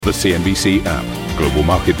The CNBC app. Global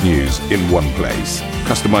market news in one place.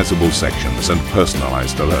 Customizable sections and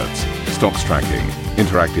personalized alerts. Stocks tracking,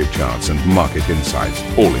 interactive charts and market insights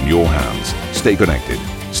all in your hands. Stay connected.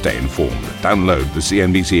 Stay informed. Download the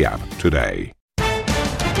CNBC app today. A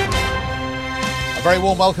very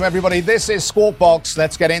warm welcome, everybody. This is Squawk Box.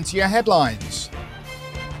 Let's get into your headlines.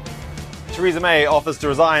 Theresa May offers to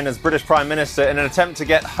resign as British Prime Minister in an attempt to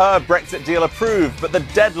get her Brexit deal approved, but the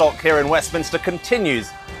deadlock here in Westminster continues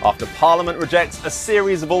after Parliament rejects a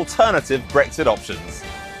series of alternative Brexit options.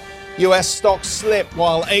 US stocks slip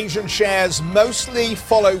while Asian shares mostly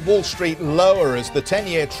follow Wall Street lower as the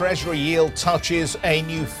 10-year Treasury yield touches a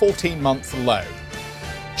new 14-month low.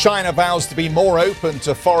 China vows to be more open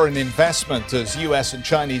to foreign investment as US and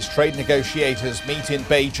Chinese trade negotiators meet in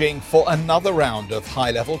Beijing for another round of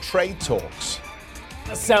high-level trade talks.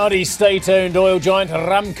 Saudi state-owned oil giant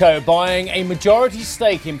Aramco buying a majority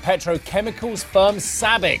stake in petrochemicals firm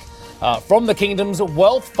SABIC from the kingdom's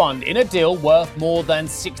wealth fund in a deal worth more than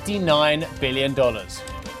 $69 billion.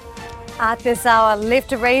 At this hour,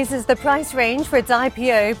 Lyft raises the price range for its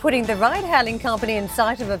IPO, putting the ride-hailing company in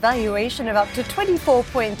sight of a valuation of up to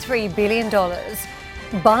 $24.3 billion.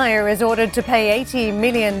 Bayer is ordered to pay $80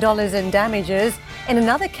 million in damages in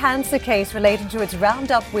another cancer case related to its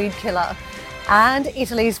Roundup weed killer. And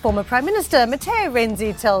Italy's former Prime Minister Matteo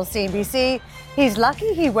Renzi tells CNBC he's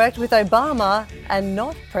lucky he worked with Obama and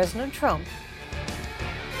not President Trump.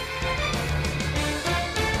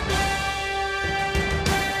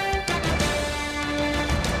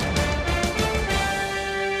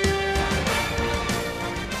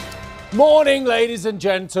 Morning, ladies and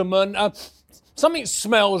gentlemen. Something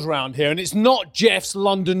smells around here, and it's not Jeff's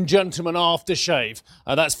London Gentleman aftershave.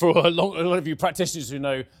 That's for a lot of you practitioners who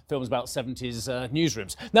know films about 70s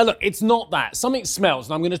newsrooms. Now, look, it's not that. Something smells,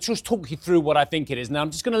 and I'm going to just talk you through what I think it is. Now,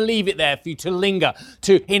 I'm just going to leave it there for you to linger,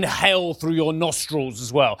 to inhale through your nostrils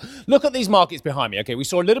as well. Look at these markets behind me. Okay, we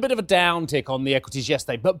saw a little bit of a downtick on the equities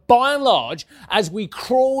yesterday, but by and large, as we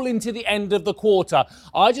crawl into the end of the quarter,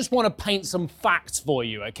 I just want to paint some facts for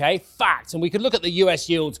you, okay? Facts. And we can look at the US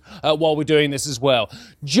yields while we're doing this as well.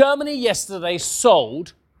 Germany yesterday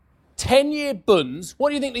sold 10-year bunds. What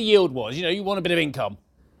do you think the yield was? You know, you want a bit of income.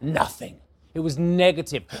 Nothing. It was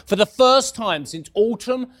negative. For the first time since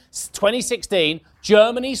autumn 2016,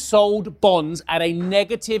 Germany sold bonds at a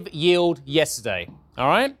negative yield yesterday. All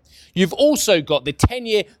right? You've also got the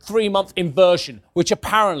 10-year 3-month inversion, which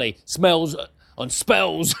apparently smells and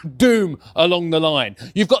spells doom along the line.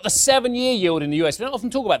 You've got the 7-year yield in the US. We don't often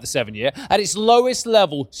talk about the 7-year at its lowest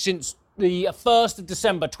level since the 1st of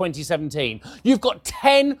December 2017. You've got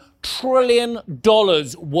 $10 trillion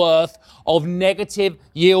worth of negative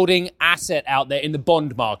yielding asset out there in the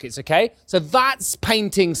bond markets, okay? So that's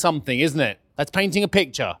painting something, isn't it? That's painting a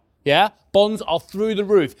picture, yeah? Bonds are through the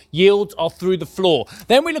roof. Yields are through the floor.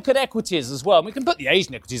 Then we look at equities as well. We can put the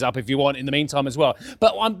Asian equities up if you want in the meantime as well.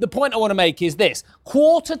 But the point I want to make is this.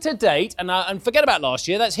 Quarter to date, and forget about last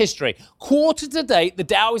year, that's history. Quarter to date, the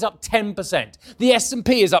Dow is up 10%. The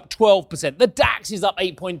S&P is up 12%. The DAX is up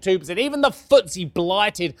 8.2%. Even the FTSE,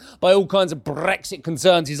 blighted by all kinds of Brexit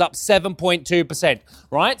concerns, is up 7.2%.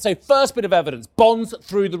 Right? So first bit of evidence, bonds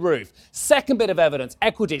through the roof. Second bit of evidence,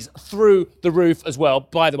 equities through the roof as well.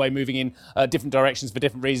 By the way, moving in different directions for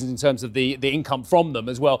different reasons in terms of the income from them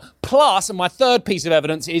as well. Plus, and my third piece of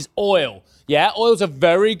evidence is oil. Yeah, oil's a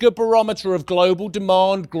very good barometer of global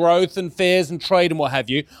demand, growth and fears and trade and what have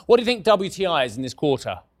you. What do you think WTI is in this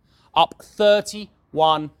quarter? Up 31%.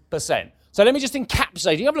 So let me just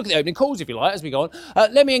encapsulate. You have a look at the opening calls if you like as we go on.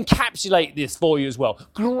 Let me encapsulate this for you as well.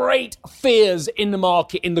 Great fears in the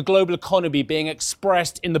market, in the global economy being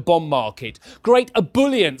expressed in the bond market. Great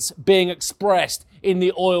ebullience being expressed in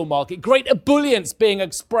the oil market. Great ebullience being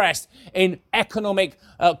expressed in economic,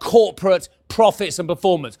 corporate profits and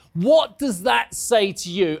performance. What does that say to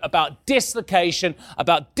you about dislocation,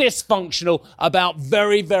 about dysfunctional, about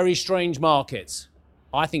very, very strange markets?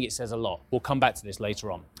 I think it says a lot. We'll come back to this later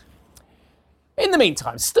on. In the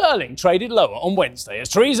meantime, sterling traded lower on Wednesday as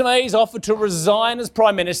Theresa May is offered to resign as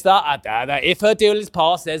Prime Minister. If her deal is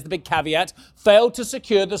passed, there's the big caveat, failed to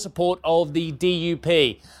secure the support of the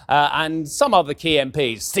DUP and some other key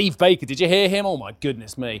MPs. Steve Baker, did you hear him? Oh my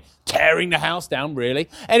goodness me. Tearing the house down, really.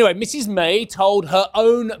 Anyway, Mrs May told her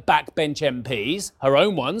own backbench MPs, her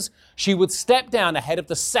own ones, she would step down ahead of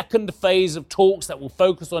the second phase of talks that will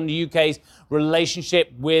focus on the UK's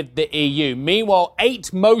relationship with the EU. Meanwhile,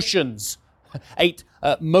 8 motions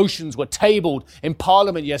were tabled in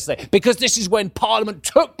Parliament yesterday because this is when Parliament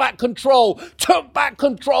took back control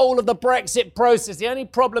of the Brexit process. The only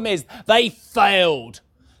problem is they failed.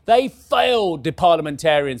 They failed the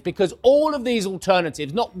parliamentarians because all of these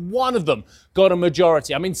alternatives, not one of them got a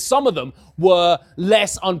majority. I mean, some of them were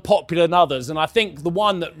less unpopular than others. And I think the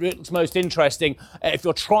one that looks most interesting, if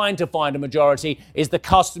you're trying to find a majority, is the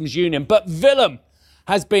customs union. But Willem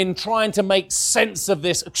has been trying to make sense of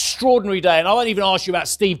this extraordinary day. And I won't even ask you about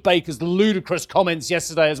Steve Baker's ludicrous comments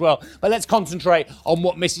yesterday as well. But let's concentrate on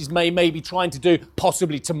what Mrs May may be trying to do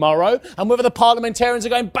possibly tomorrow and whether the parliamentarians are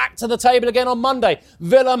going back to the table again on Monday.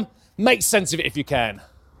 Willem, make sense of it if you can.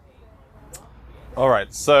 All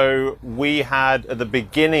right, so we had at the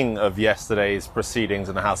beginning of yesterday's proceedings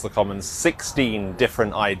in the House of Commons 16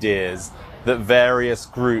 different ideas that various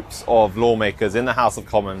groups of lawmakers in the House of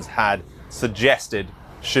Commons had suggested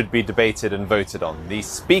should be debated and voted on. The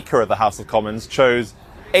Speaker of the House of Commons chose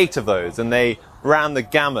 8 of those, and they ran the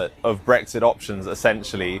gamut of Brexit options,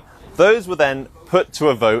 essentially. Those were then put to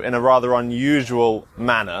a vote in a rather unusual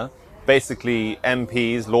manner. Basically,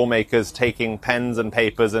 MPs, lawmakers, taking pens and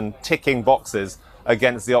papers and ticking boxes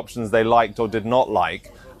against the options they liked or did not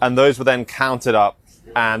like. And those were then counted up,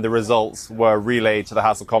 and the results were relayed to the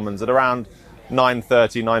House of Commons at around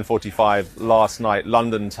 9:30, 9:45 last night,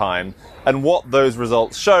 London time. And what those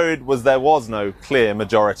results showed was there was no clear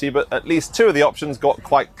majority, but at least 2 of the options got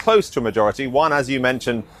quite close to a majority. One, as you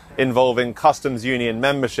mentioned, involving customs union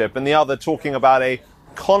membership, and the other talking about a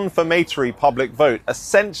confirmatory public vote,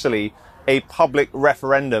 essentially a public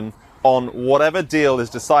referendum on whatever deal is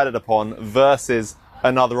decided upon versus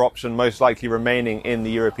another option most likely remaining in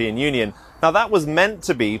the European Union. Now, that was meant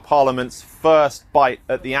to be Parliament's first bite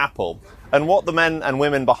at the apple. And what the men and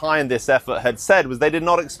women behind this effort had said was they did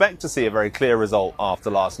not expect to see a very clear result after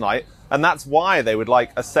last night. And that's why they would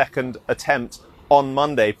like a second attempt on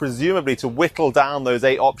Monday, presumably to whittle down those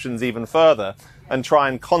 8 options even further and try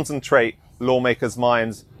and concentrate lawmakers'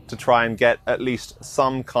 minds to try and get at least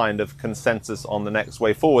some kind of consensus on the next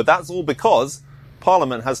way forward. That's all because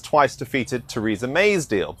Parliament has twice defeated Theresa May's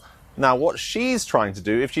deal. Now, what she's trying to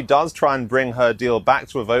do, if she does try and bring her deal back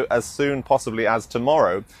to a vote as soon possibly as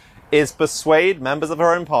tomorrow, is persuade members of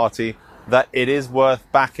her own party that it is worth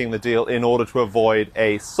backing the deal in order to avoid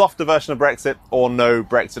a softer version of Brexit or no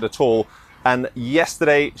Brexit at all. And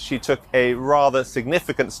yesterday, she took a rather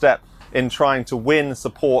significant step in trying to win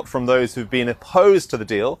support from those who've been opposed to the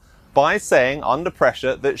deal by saying under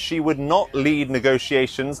pressure that she would not lead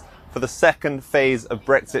negotiations for the second phase of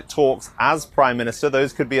Brexit talks as Prime Minister.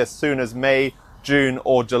 Those could be as soon as May, June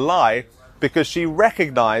or July, because she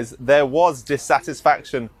recognised there was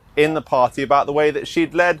dissatisfaction in the party about the way that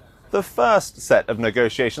she'd led the first set of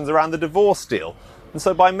negotiations around the divorce deal. And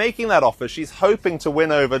so by making that offer, she's hoping to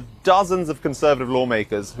win over dozens of Conservative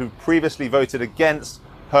lawmakers who previously voted against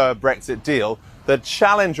her Brexit deal. The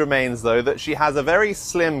challenge remains, though, that she has a very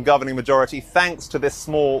slim governing majority thanks to this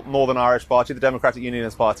small Northern Irish party, the Democratic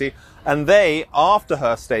Unionist Party. And they, after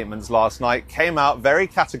her statements last night, came out very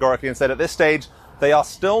categorically and said at this stage they are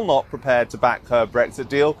still not prepared to back her Brexit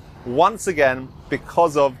deal, once again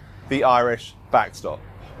because of the Irish backstop.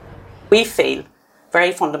 We feel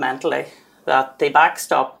very fundamentally that the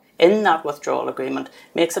backstop in that withdrawal agreement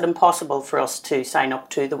makes it impossible for us to sign up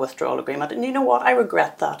to the withdrawal agreement. And you know what? I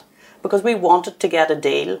regret that, because we wanted to get a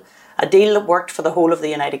deal that worked for the whole of the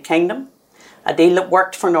United Kingdom, a deal that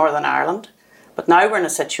worked for Northern Ireland. But now we're in a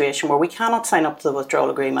situation where we cannot sign up to the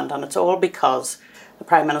withdrawal agreement, and it's all because the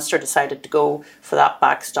Prime Minister decided to go for that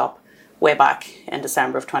backstop way back in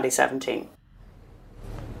December of 2017.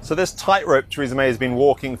 So this tightrope Theresa May has been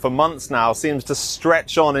walking for months now seems to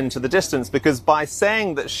stretch on into the distance, because by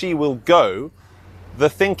saying that she will go, the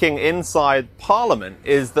thinking inside Parliament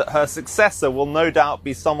is that her successor will no doubt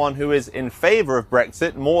be someone who is in favour of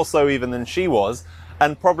Brexit, more so even than she was,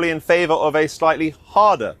 and probably in favour of a slightly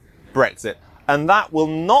harder Brexit. And that will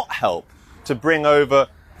not help to bring over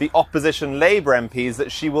the opposition Labour MPs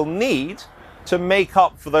that she will need to make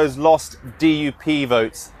up for those lost DUP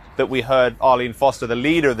votes that we heard Arlene Foster, the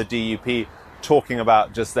leader of the DUP, talking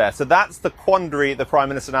about just there. So that's the quandary the Prime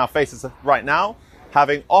Minister now faces right now.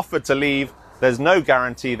 Having offered to leave, there's no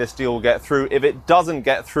guarantee this deal will get through. If it doesn't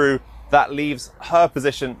get through, that leaves her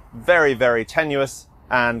position very, very tenuous,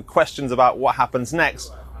 and questions about what happens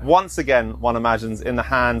next, once again, one imagines, in the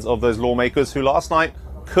hands of those lawmakers who last night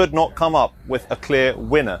could not come up with a clear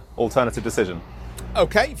winner alternative decision.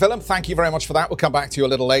 OK, Willem, thank you very much for that. We'll come back to you a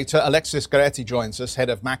little later. Alexis Goretti joins us, Head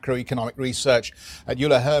of Macroeconomic Research at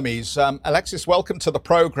Euler Hermes. Alexis, welcome to the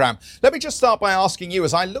programme. Let me just start by asking you,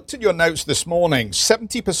 as I looked at your notes this morning,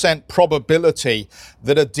 70% probability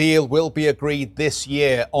that a deal will be agreed this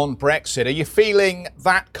year on Brexit. Are you feeling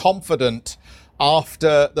that confident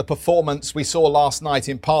after the performance we saw last night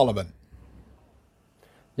in Parliament?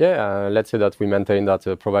 Yeah, let's say that we maintain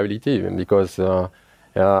that probability because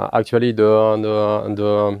actually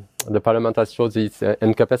the Parliament has shown its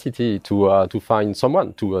incapacity to find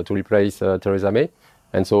someone to replace Theresa May,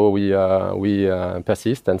 and so we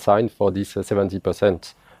persist and sign for this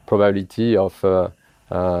 70% probability of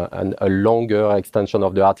a longer extension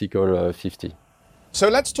of the Article 50. So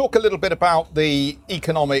let's talk a little bit about the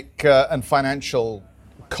economic and financial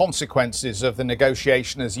consequences of the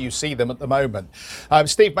negotiation as you see them at the moment.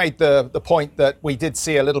 Steve made the point that we did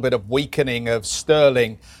see a little bit of weakening of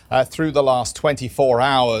sterling through the last 24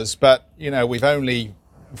 hours, but we've only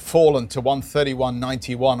fallen to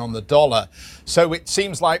 131.91 on the dollar. So it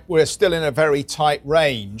seems like we're still in a very tight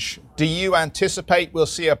range. Do you anticipate we'll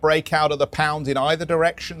see a breakout of the pound in either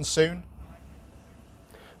direction soon?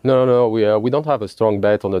 No, we don't have a strong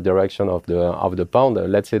bet on the direction of the pound.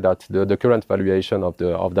 Let's say that the current valuation of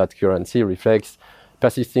that currency reflects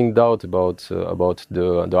persisting doubt about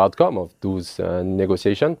the outcome of those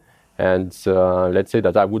negotiations. And let's say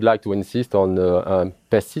that I would like to insist on the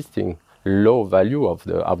persisting low value of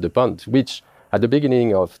the pound, which at the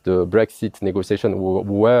beginning of the Brexit negotiation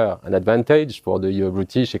were an advantage for the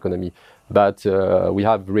British economy. But we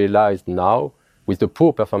have realized now, with the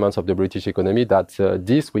poor performance of the British economy, that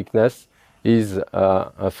this weakness is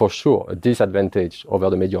for sure a disadvantage over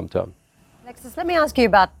the medium term. Alexis, let me ask you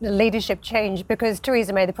about leadership change, because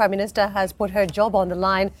Theresa May, the Prime Minister, has put her job on the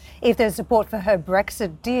line if there's support for her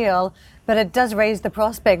Brexit deal. But it does raise the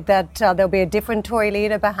prospect that there'll be a different Tory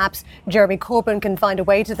leader. Perhaps Jeremy Corbyn can find a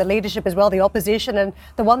way to the leadership as well, the opposition. And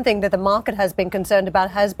the one thing that the market has been concerned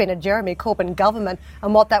about has been a Jeremy Corbyn government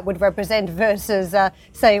and what that would represent versus,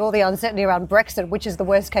 say, all the uncertainty around Brexit, which is the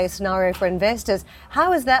worst case scenario for investors.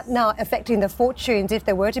 How is that now affecting the fortunes if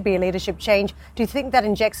there were to be a leadership change? Do you think that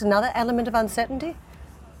injects another element of uncertainty?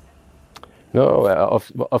 No,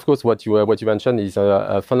 of course, what you mentioned is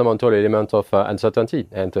a fundamental element of uncertainty.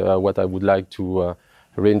 And what I would like to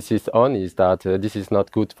reinsist on is that this is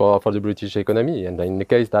not good for the British economy. And in the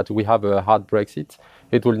case that we have a hard Brexit,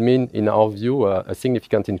 it will mean, in our view, a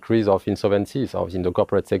significant increase of insolvencies in the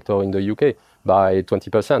corporate sector in the UK by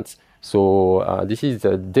 20%. So this is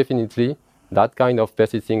definitely that kind of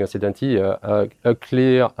persisting uncertainty, a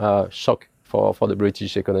clear shock for the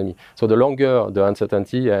British economy. So the longer the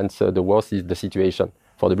uncertainty and the worse is the situation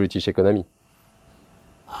for the British economy.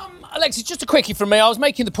 Alexis, just a quickie from me. I was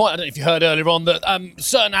making the point, I don't know if you heard earlier on, that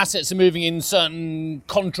certain assets are moving in certain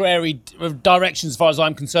contrary directions as far as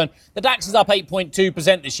I'm concerned. The DAX is up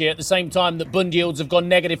 8.2% this year at the same time that bond yields have gone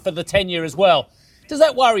negative for the 10-year as well. Does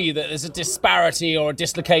that worry you that there's a disparity or a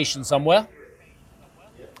dislocation somewhere?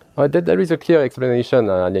 There is a clear explanation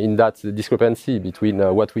in that discrepancy between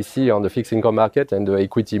what we see on the fixed income market and the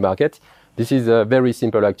equity market. This is very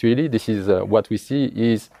simple, actually. This is what we see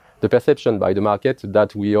is the perception by the market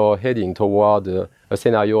that we are heading toward a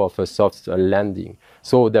scenario of a soft landing.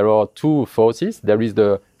 So there are two forces. There is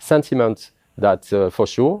the sentiment that for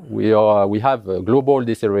sure we have a global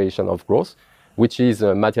deceleration of growth, which is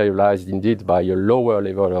materialized indeed by a lower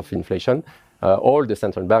level of inflation. All the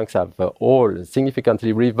central banks have all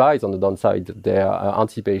significantly revised on the downside their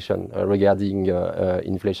anticipation regarding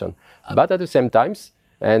inflation. But at the same time,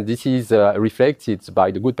 and this is reflected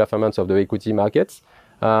by the good performance of the equity markets,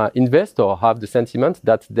 investors have the sentiment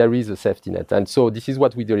that there is a safety net. And so this is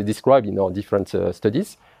what we describe in our different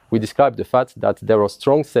studies. We describe the fact that there are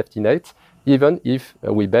strong safety nets, even if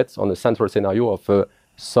we bet on a central scenario of a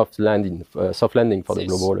soft landing for the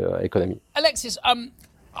global economy. Alexis,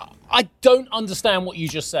 I don't understand what you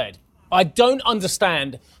just said. I don't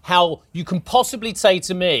understand how you can possibly say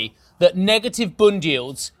to me that negative bond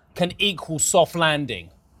yields can equal soft landing.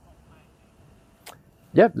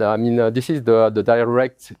 Yeah, I mean, this is the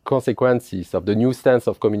direct consequences of the new stance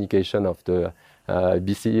of communication of the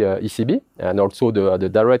ECB, and also the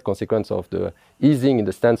direct consequence of the easing in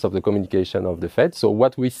the stance of the communication of the Fed. So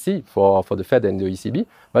what we see for the Fed and the ECB,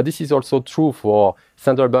 but this is also true for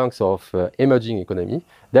central banks of emerging economy,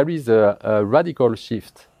 there is a radical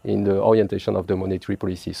shift in the orientation of the monetary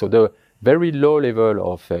policy. So the very low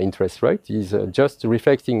level of interest rate is just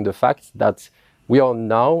reflecting the fact that we are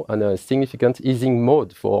now on a significant easing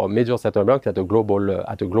mode for major central banks at a global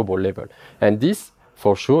level. And this,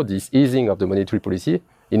 for sure, this easing of the monetary policy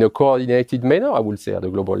in a coordinated manner, I would say, at the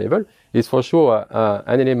global level, is for sure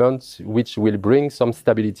an element which will bring some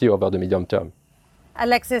stability over the medium term.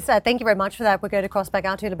 Alexis, thank you very much for that. We're going to cross back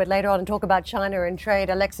out to you a little bit later on and talk about China and trade.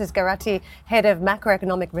 Alexis Garatti, Head of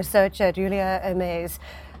Macroeconomic Research at Euler Hermes.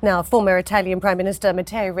 Now, former Italian Prime Minister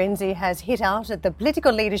Matteo Renzi has hit out at the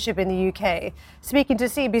political leadership in the UK. Speaking to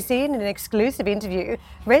CBC in an exclusive interview,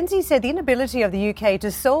 Renzi said the inability of the UK to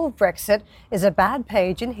solve Brexit is a bad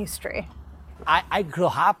page in history. I grew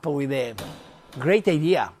up with a great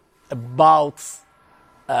idea about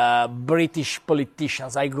British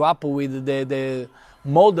politicians. I grew up with the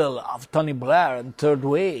model of Tony Blair and Third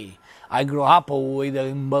Way. I grew up with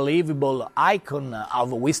an unbelievable icon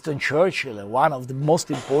of Winston Churchill, one of the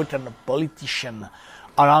most important politicians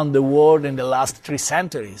around the world in the last 3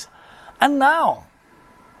 centuries. And now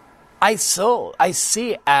I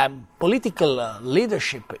see political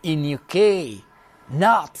leadership in UK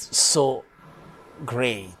not so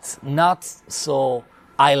great, not so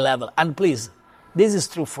high level. And please, this is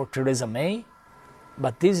true for Theresa May,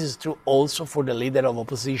 but this is true also for the leader of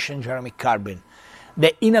opposition, Jeremy Corbyn.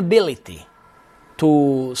 The inability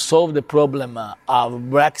to solve the problem of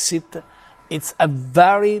Brexit, it's a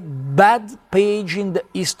very bad page in the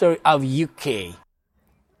history of UK.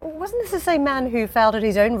 Wasn't this the same man who failed at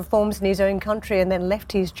his own reforms in his own country and then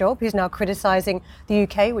left his job, who's now criticising the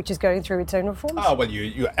UK, which is going through its own reforms? Oh, well,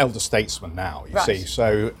 you're elder statesman now, you right. see.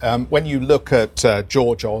 So when you look at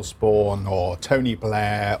George Osborne or Tony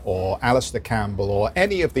Blair or Alistair Campbell or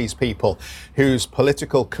any of these people whose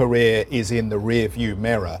political career is in the rear-view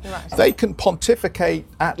mirror, right. They can pontificate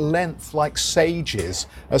at length like sages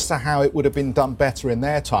as to how it would have been done better in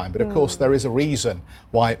their time. But of course, there is a reason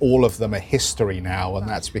why all of them are history now, and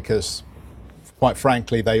that's because, quite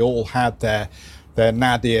frankly, they all had their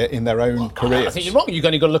nadir in their own careers. I think you're wrong. You've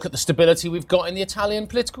only got to look at the stability we've got in the Italian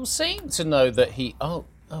political scene to know that oh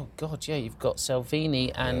God, yeah, you've got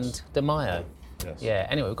Salvini and Di Maio. Yes. Yeah,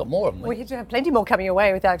 anyway, we've got more of them. We have plenty more coming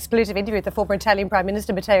away with our exclusive interview with the former Italian Prime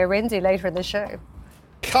Minister Matteo Renzi later in the show.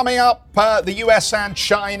 Coming up, the US and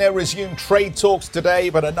China resume trade talks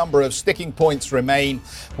today, but a number of sticking points remain.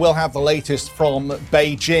 We'll have the latest from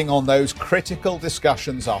Beijing on those critical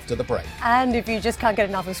discussions after the break. And if you just can't get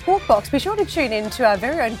enough of Squawk Box, be sure to tune in to our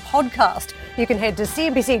very own podcast. You can head to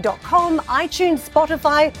cnbc.com, iTunes,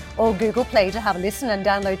 Spotify or Google Play to have a listen and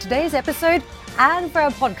download today's episode. And for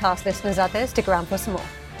our podcast listeners out there, stick around for some more.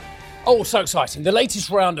 Oh, so exciting. The latest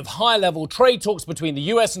round of high-level trade talks between the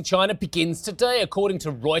US and China begins today. According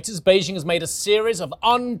to Reuters, Beijing has made a series of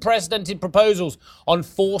unprecedented proposals on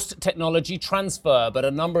forced technology transfer, but a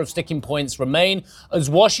number of sticking points remain as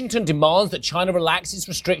Washington demands that China relax its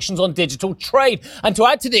restrictions on digital trade. And to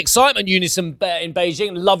add to the excitement, Eunice, in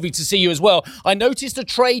Beijing, lovely to see you as well, I noticed the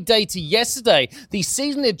trade data yesterday. The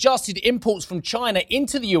seasonally adjusted imports from China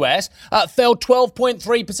into the US fell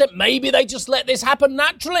 12.3%. Maybe they just let this happen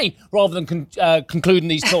naturally, rather than concluding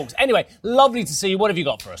these talks. Anyway, lovely to see you. What have you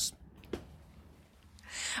got for us?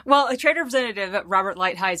 Well, Trade Representative Robert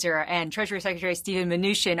Lighthizer and Treasury Secretary Steven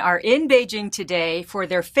Mnuchin are in Beijing today for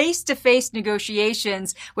their face-to-face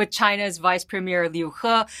negotiations with China's Vice Premier Liu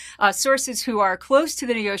He. Sources who are close to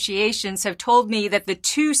the negotiations have told me that the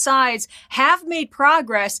two sides have made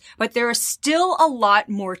progress, but there is still a lot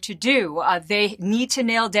more to do. They need to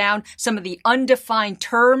nail down some of the undefined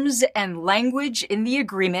terms and language in the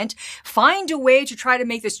agreement, find a way to try to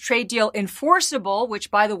make this trade deal enforceable, which,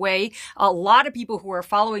 by the way, a lot of people who are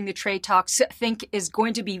following the trade talks think is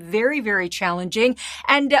going to be very, very challenging.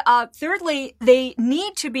 And thirdly, they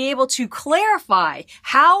need to be able to clarify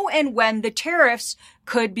how and when the tariffs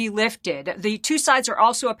could be lifted. The two sides are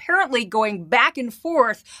also apparently going back and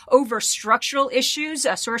forth over structural issues.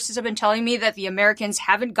 Sources have been telling me that the Americans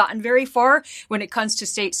haven't gotten very far when it comes to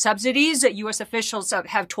state subsidies. U.S. officials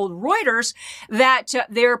have told Reuters that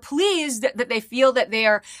they're pleased that they feel that they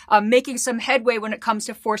are making some headway when it comes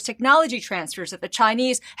to forced technology transfers, that the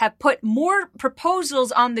Chinese have put more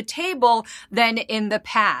proposals on the table than in the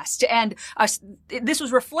past. And this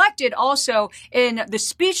was reflected also in the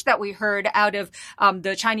speech that we heard out of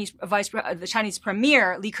the Chinese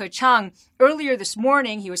Premier Li Keqiang earlier this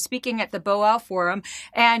morning. He was speaking at the Boao Forum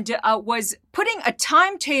and was putting a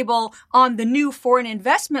timetable on the new foreign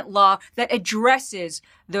investment law that addresses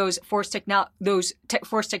those forced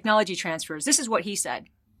technology transfers. This is what he said.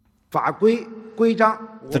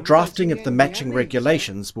 The drafting of the matching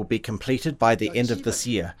regulations will be completed by the end of this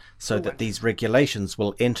year, so that these regulations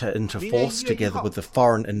will enter into force together with the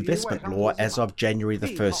foreign investment law as of January the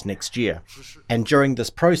 1st next year. And during this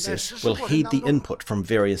process, we'll heed the input from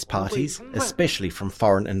various parties, especially from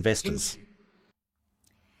foreign investors.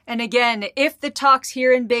 And again, if the talks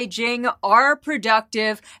here in Beijing are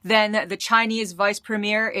productive, then the Chinese vice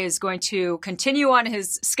premier is going to continue on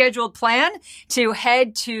his scheduled plan to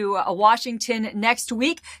head to Washington next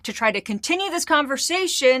week to try to continue this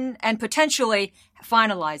conversation and potentially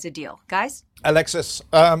finalize a deal. Guys? Alexis,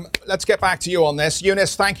 let's get back to you on this.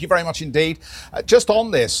 Eunice, thank you very much indeed. Just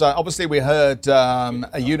on this, obviously we heard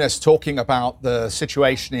Eunice talking about the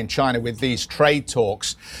situation in China with these trade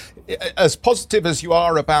talks. As positive as you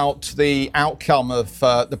are about the outcome of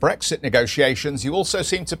the Brexit negotiations, you also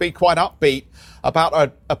seem to be quite upbeat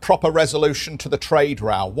about a proper resolution to the trade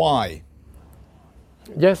row. Why?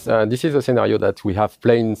 Yes, this is a scenario that we have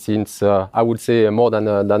planned since, I would say, more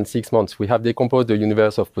than 6 months. We have decomposed the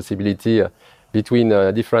universe of possibility between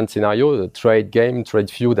different scenarios, trade game, trade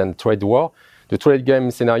feud, and trade war. The trade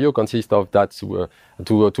game scenario consists of that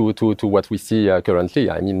to what we see currently.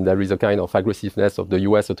 I mean, there is a kind of aggressiveness of the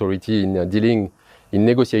US authority in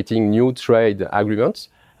negotiating new trade agreements.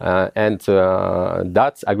 And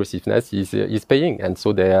that aggressiveness is paying, and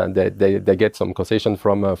so they get some concession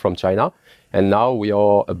from China, and now we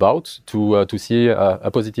are about to see a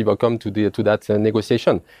positive outcome to that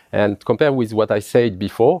negotiation. And compared with what I said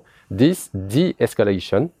before, this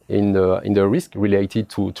de-escalation in the risk related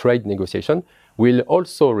to trade negotiation will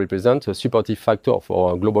also represent a supportive factor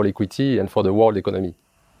for global equity and for the world economy.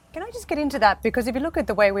 Can I just get into that? Because if you look at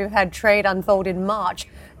the way we've had trade unfold in March,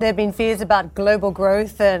 there have been fears about global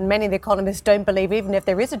growth, and many of the economists don't believe even if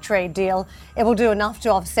there is a trade deal, it will do enough to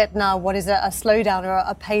offset now what is a slowdown or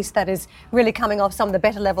a pace that is really coming off some of the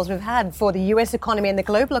better levels we've had for the US economy and the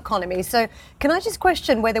global economy. So can I just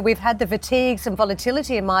question whether we've had the fatigue, some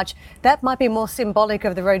volatility in March, that might be more symbolic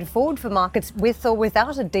of the road forward for markets with or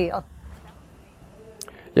without a deal?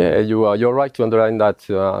 Yeah, you're right to underline that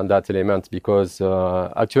element, because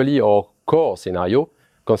actually our core scenario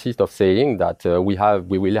consists of saying that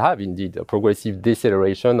we will have indeed a progressive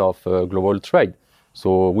deceleration of global trade.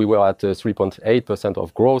 So we were at 3.8%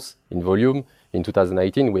 of growth in volume in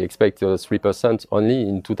 2018. We expect 3% only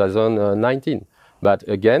in 2019. But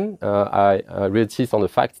again, I insist on the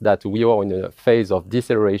fact that we are in a phase of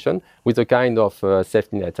deceleration with a kind of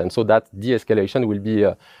safety net. And so that de-escalation will be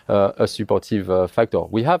a supportive factor.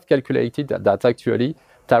 We have calculated that actually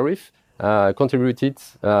tariff contributed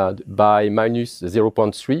by minus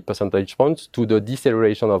 0.3 percentage points to the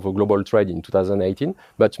deceleration of global trade in 2018.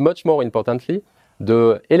 But much more importantly,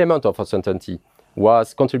 the element of uncertainty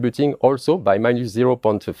was contributing also by minus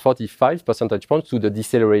 0.45 percentage points to the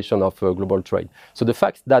deceleration of global trade. So the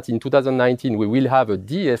fact that in 2019 we will have a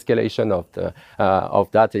de-escalation of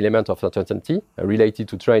that element of uncertainty related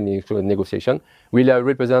to trade negotiation will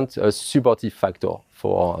represent a supportive factor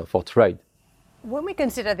for trade. When we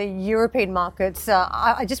consider the European markets,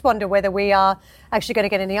 I just wonder whether we are actually going to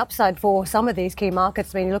get any upside for some of these key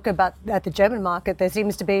markets. I mean, you look at the German market, there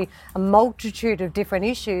seems to be a multitude of different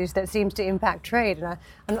issues that seems to impact trade. And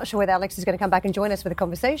I'm not sure whether Alex is going to come back and join us for the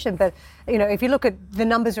conversation, but you know, if you look at the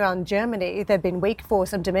numbers around Germany, they've been weak for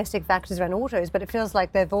some domestic factors around autos, but it feels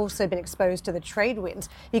like they've also been exposed to the trade winds.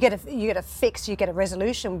 You get a fix, you get a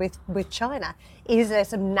resolution with China. Is there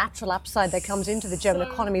some natural upside that comes into the German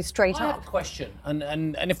economy straight I up? have a question.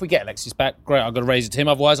 And if we get Alexis back, great, I've got to raise it to him.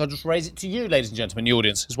 Otherwise, I'll just raise it to you, ladies and gentlemen, the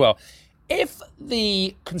audience as well. If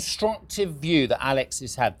the constructive view that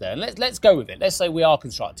Alexis had there, and let's go with it. Let's say we are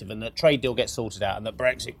constructive and that trade deal gets sorted out and that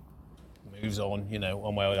Brexit moves on, you know,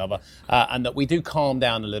 one way or the other, and that we do calm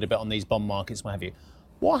down a little bit on these bond markets, what have you.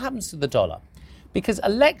 What happens to the dollar? Because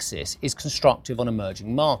Alexis is constructive on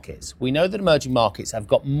emerging markets. We know that emerging markets have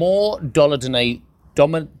got more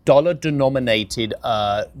dollar-denominated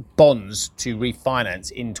bonds to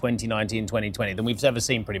refinance in 2019, 2020 than we've ever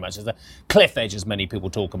seen pretty much. As a cliff edge, as many people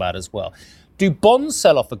talk about as well. Do bonds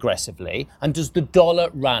sell off aggressively, and does the dollar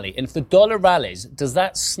rally? And if the dollar rallies, does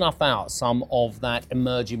that snuff out some of that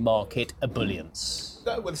emerging market ebullience?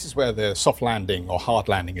 Well, this is where the soft landing or hard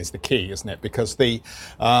landing is the key, isn't it? Because the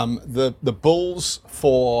bulls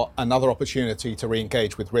for another opportunity to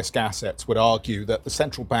re-engage with risk assets would argue that the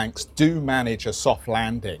central banks do manage a soft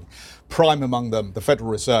landing, prime among them the Federal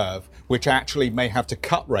Reserve, which actually may have to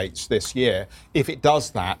cut rates this year. If it does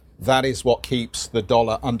that, that is what keeps the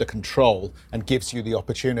dollar under control and gives you the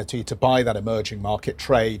opportunity to buy that emerging market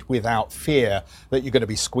trade without fear that you're going to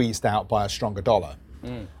be squeezed out by a stronger dollar.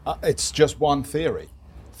 It's just one theory.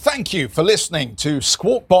 Thank you for listening to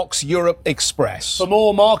Squawk Box Europe Express. For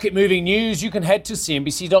more market-moving news, you can head to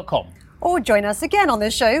CNBC.com. Or join us again on the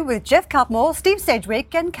show with Jeff Cutmore, Steve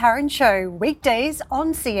Sedgwick and Karen Cho, weekdays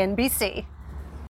on CNBC.